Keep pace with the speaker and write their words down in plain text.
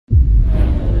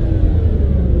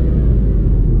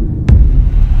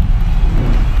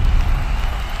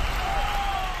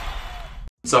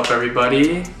What's up,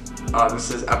 everybody? This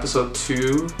is episode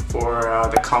 2 for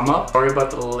the come up. Sorry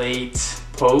about the late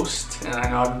post, and I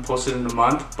know I haven't posted in a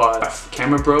month, but my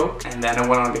camera broke and then I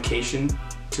went on vacation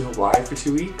to Hawaii for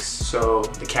 2 weeks, so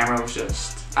the camera was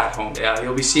just at home. Yeah,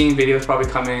 you'll be seeing videos probably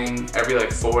coming every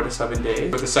like 4 to 7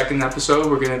 days. For the second episode,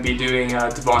 we're going to be doing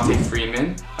Devonta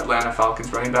Freeman, Atlanta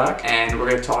Falcons running back, and we're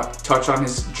going to touch on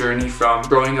his journey from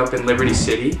growing up in Liberty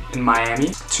City in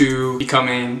Miami to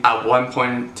becoming, at one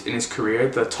point in his career,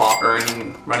 the top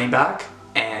earning running back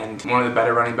and one of the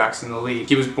better running backs in the league.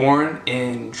 He was born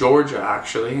in Georgia,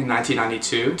 actually, in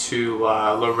 1992 to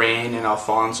Lorraine and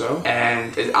Alfonso,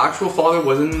 and his actual father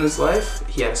wasn't in his life.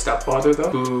 He had a stepfather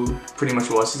though, who pretty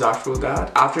much was his actual dad.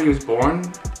 After he was born,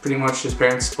 pretty much his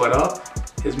parents split up.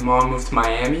 His mom moved to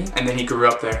Miami, and then he grew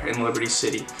up there in Liberty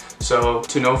City. So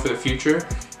to know for the future,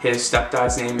 his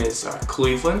stepdad's name is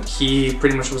Cleveland. He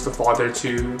pretty much was the father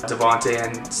to Devonta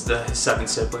and his 7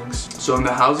 siblings. So in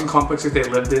the housing complex that they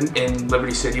lived in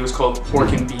Liberty City, it was called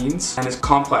Pork and Beans. And this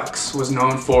complex was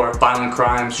known for violent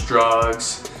crimes,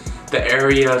 drugs. The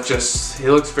area it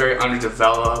looks very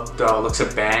underdeveloped, looks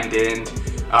abandoned.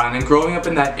 And then growing up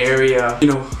in that area, you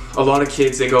know, a lot of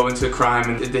kids, they go into crime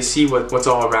and they see what's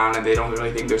all around and they don't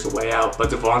really think there's a way out. But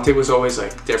Devonta was always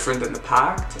like different than the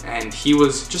pack, and he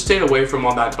was just stayed away from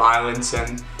all that violence,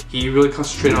 and he really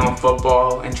concentrated on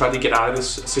football and tried to get out of this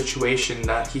situation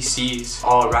that he sees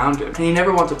all around him. And he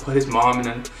never wanted to put his mom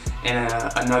in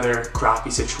another crappy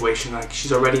situation. Like,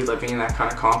 she's already living in that kind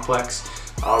of complex.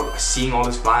 Seeing all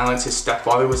this violence, his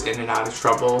stepfather was in and out of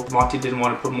trouble. Devonta didn't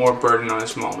want to put more burden on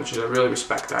his mom, which is I really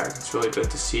respect that. It's really good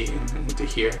to see and to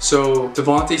hear. So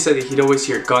Devonta said that he'd always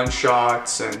hear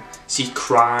gunshots and see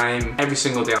crime every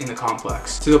single day in the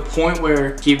complex, to the point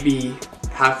where he'd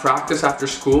have practice after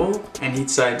school, and he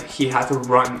said he had to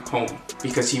run home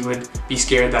because he would be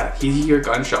scared that he'd hear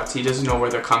gunshots. He doesn't know where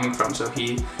they're coming from, so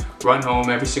he'd run home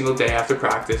every single day after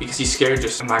practice because he's scared,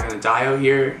 just, am I gonna die out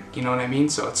here? You know what I mean?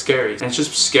 So it's scary. And it's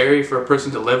just scary for a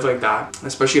person to live like that,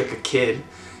 especially like a kid,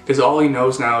 because all he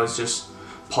knows now is just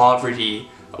poverty.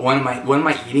 When am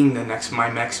I eating my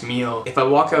next meal? If I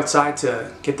walk outside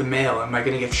to get the mail, am I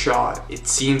gonna get shot? It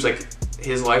seems like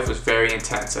his life was very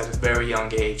intense at a very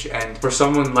young age, and for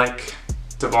someone like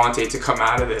Devonta to come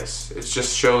out of this, it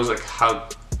just shows like how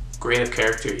great of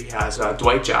character he has.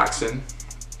 Dwight Jackson,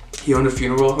 he owned a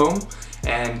funeral home,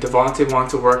 and Devonta wanted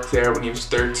to work there when he was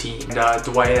 13. And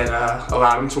Dwight had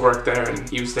allowed him to work there, and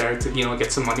he was there to, you know,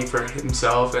 get some money for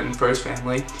himself and for his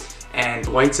family. And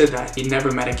Dwight said that he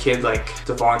never met a kid like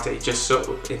Devonta, just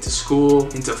so into school,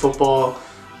 into football,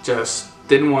 just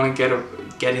didn't want to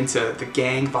get into the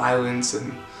gang violence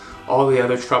and all the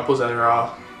other troubles that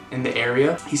are in the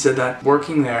area. He said that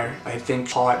working there, I think,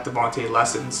 taught Devonta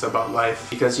lessons about life,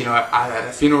 because, you know, at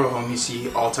a funeral home you see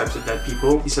all types of dead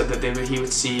people. He said that he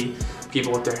would see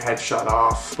people with their heads shot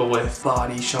off, but with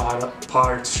body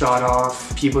parts shot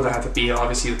off, people that had to be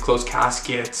obviously closed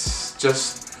caskets,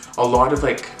 just a lot of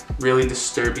like really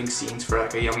disturbing scenes for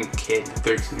like a young kid, a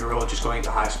 13-year-old just going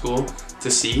to high school to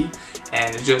see.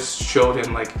 And it just showed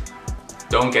him like,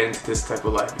 don't get into this type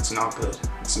of life. It's not good.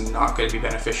 It's not going to be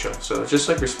beneficial. So just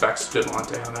like respects to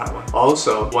Devonta on that one.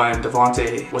 Also, when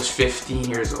Devonta was 15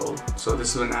 years old, so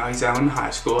this is when now he's out in high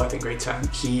school, I think grade 10,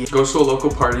 he goes to a local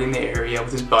party in the area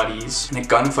with his buddies, and a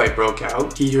gunfight broke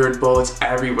out. He heard bullets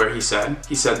everywhere, he said.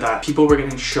 He said that people were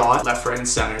getting shot left, right, and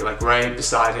center, like right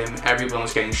beside him. Everyone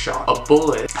was getting shot. A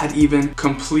bullet had even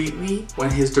completely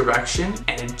went his direction,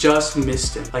 and it just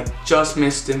missed him. Like, just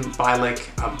missed him by like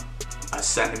a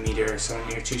centimeter, 2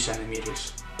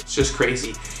 centimeters. It's just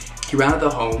crazy. He ran out of the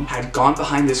home, had gone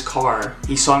behind this car.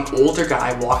 He saw an older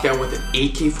guy walk out with an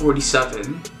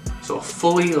AK-47, so a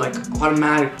fully like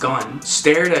automatic gun,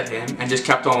 stared at him and just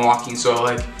kept on walking. So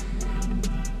like,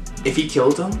 if he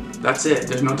killed him, that's it.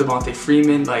 There's no Devonta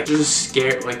Freeman. Like, there's just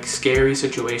scary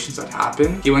situations that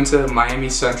happen. He went to Miami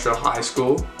Central High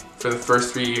School for the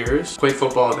first 3 years, played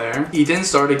football there. He didn't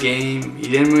start a game. He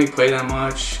didn't really play that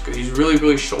much because he's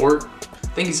really short.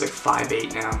 I think he's like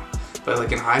 5'8" now, but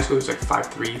like in high school he was like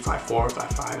 5'3", 5'4",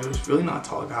 5'5". He was really not a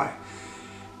tall guy.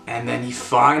 And then he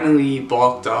finally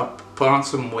bulked up, put on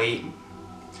some weight,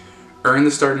 earned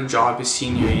the starting job his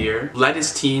senior year, led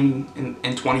his team in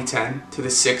 2010 to the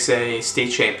 6A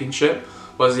state championship,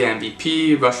 was the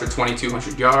MVP, rushed for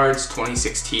 2,200 yards,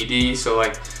 26 TD, so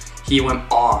like, he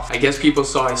went off. I guess people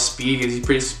saw his speed because he's a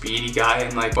pretty speedy guy,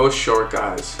 and like most short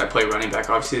guys that play running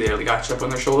back, obviously they got chip on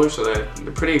their shoulders, so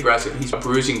they're pretty aggressive. He's a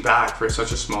bruising back for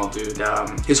such a small dude.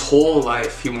 His whole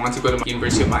life he wanted to go to the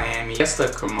University of Miami. I guess the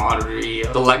camaraderie,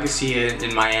 the legacy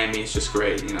in Miami is just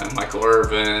great. You know, Michael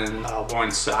Irvin, Warren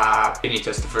Sapp, Vinny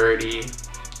Testaverde.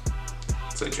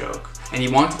 It's a joke. and he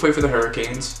wanted to play for the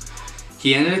Hurricanes.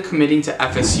 He ended up committing to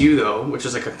FSU though, which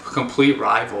is like a complete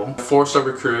rival, a 4-star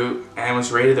recruit, and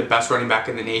was rated the best running back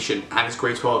in the nation at his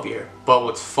grade 12 year. But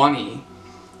what's funny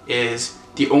is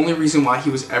the only reason why he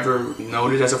was ever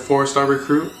noted as a 4-star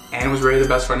recruit and was rated the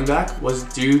best running back was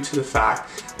due to the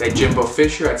fact that Jimbo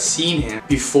Fisher had seen him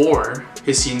before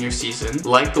his senior season,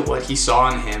 liked what he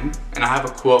saw in him, and I have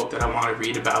a quote that I want to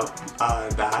read about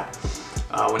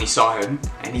when he saw him,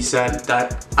 and he said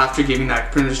that after giving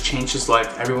that, pretty much changed his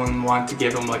life. Everyone wanted to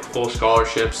give him like full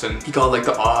scholarships, and he got like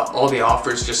all the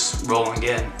offers just rolling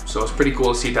in. So it's pretty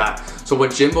cool to see that. So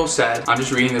what Jimbo said, I'm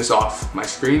just reading this off my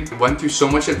screen. He went through so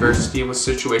much adversity with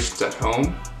situations at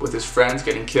home, with his friends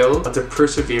getting killed, but the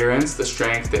perseverance, the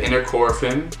strength, the inner core of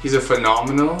him, he's a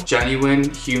phenomenal, genuine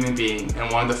human being, and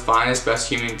one of the finest, best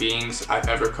human beings I've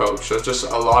ever coached. So it's just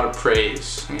a lot of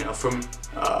praise, you know, from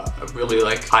a really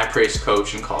like high praise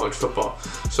coach in college football.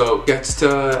 So gets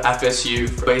to FSU,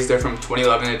 plays there from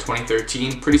 2011 to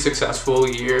 2013, pretty successful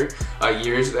years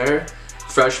there.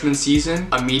 Freshman season,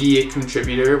 immediate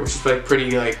contributor, which is like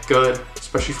pretty like good,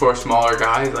 especially for a smaller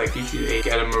guy. Like usually they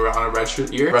get him around a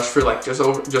redshirt year. Rushed for like just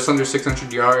under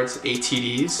 600 yards, 8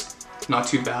 TDs. Not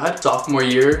too bad. Sophomore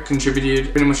year,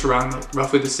 contributed pretty much around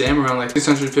roughly the same, around like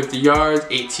 650 yards,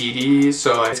 8 TDs.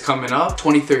 So it's coming up.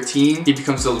 2013, he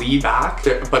becomes the lead back,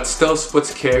 but still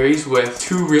splits carries with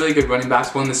 2 really good running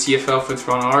backs, one in the CFL for the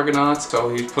Toronto Argonauts. So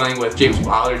he's playing with James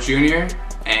Wilder Jr.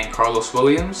 and Carlos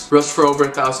Williams. Rushed for over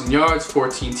 1,000 yards,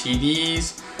 14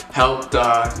 TDs. Helped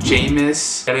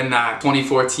Jameis get in that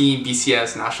 2014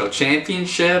 BCS National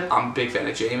Championship. I'm a big fan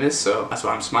of Jameis, so that's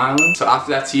why I'm smiling. So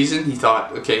after that season, he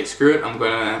thought, okay, screw it, I'm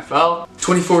going to the NFL.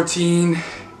 2014,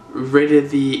 rated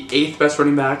the 8th best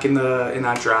running back in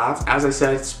that draft. As I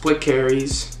said, split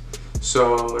carries.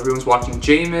 So everyone's watching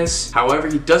Jameis. However,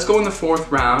 he does go in the 4th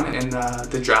round in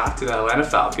the draft to the Atlanta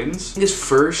Falcons. His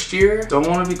first year, don't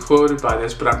want to be quoted by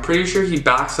this, but I'm pretty sure he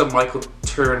backs up Michael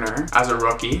Turner as a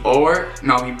rookie. Or,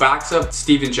 no, he backs up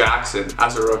Steven Jackson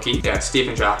as a rookie. Yeah,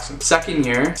 Steven Jackson. Second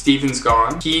year, Steven's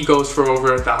gone. He goes for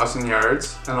over 1,000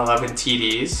 yards and 11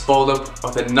 TDs. Followed up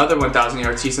with another 1,000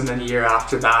 yard season then a year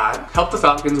after that. Helped the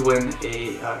Falcons win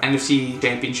a NFC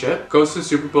championship. Goes to the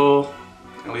Super Bowl.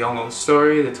 And we all know the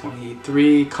story, the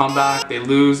 23 comeback, they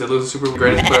lose the Super Bowl.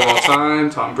 Greatest player of all time,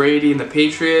 Tom Brady and the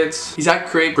Patriots. He's had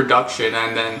great production,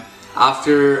 and then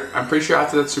I'm pretty sure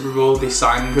after that Super Bowl, they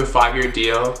signed him to a 5-year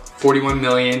deal, $41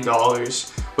 million.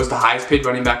 Was the highest paid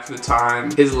running back for the time.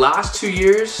 His last 2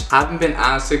 years haven't been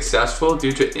as successful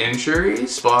due to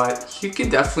injuries, but he can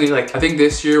definitely, like, I think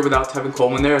this year without Tevin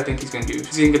Coleman there, I think he's gonna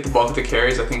get the bulk of the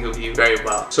carries. I think he'll do very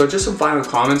well. So just some final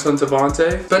comments on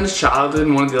Devonta. Spent his childhood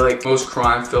in one of the like most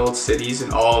crime-filled cities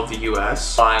in all of the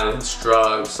US. Violence,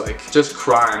 drugs, like just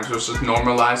crimes was just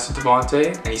normalized to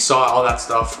Devonta, and he saw all that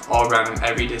stuff all around him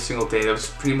every single day. That was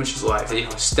pretty much his life. You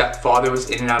know, his stepfather was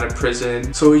in and out of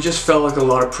prison, so he just felt like a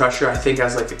lot of pressure, I think,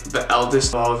 as like the eldest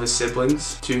of all of his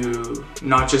siblings, to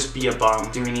not just be a bum,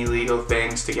 doing illegal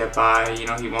things to get by. You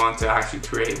know, he wanted to actually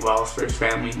create wealth for his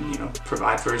family, you know,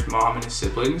 provide for his mom and his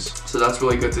siblings. So that's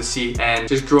really good to see. And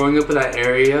just growing up in that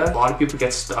area, a lot of people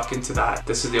get stuck into that.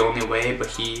 This is the only way, but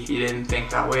he didn't think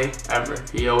that way ever.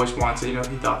 He always wanted, you know,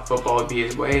 he thought football would be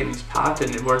his way and his path,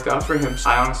 and it worked out for him. So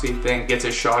I honestly think he gets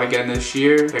a shot again this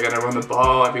year. They're gonna run the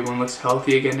ball. Everyone looks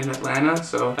healthy again in Atlanta.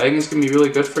 So I think it's gonna be really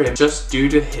good for him, just due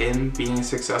to him being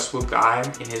a successful guy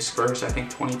in his first, I think,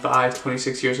 25,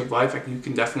 26 years of life. Like, you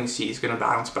can definitely see he's going to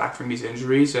bounce back from these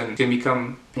injuries and can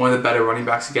become one of the better running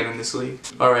backs again in this league.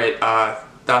 Alright,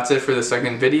 that's it for the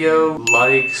second video.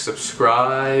 Like,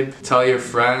 subscribe, tell your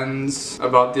friends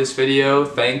about this video.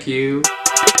 Thank you.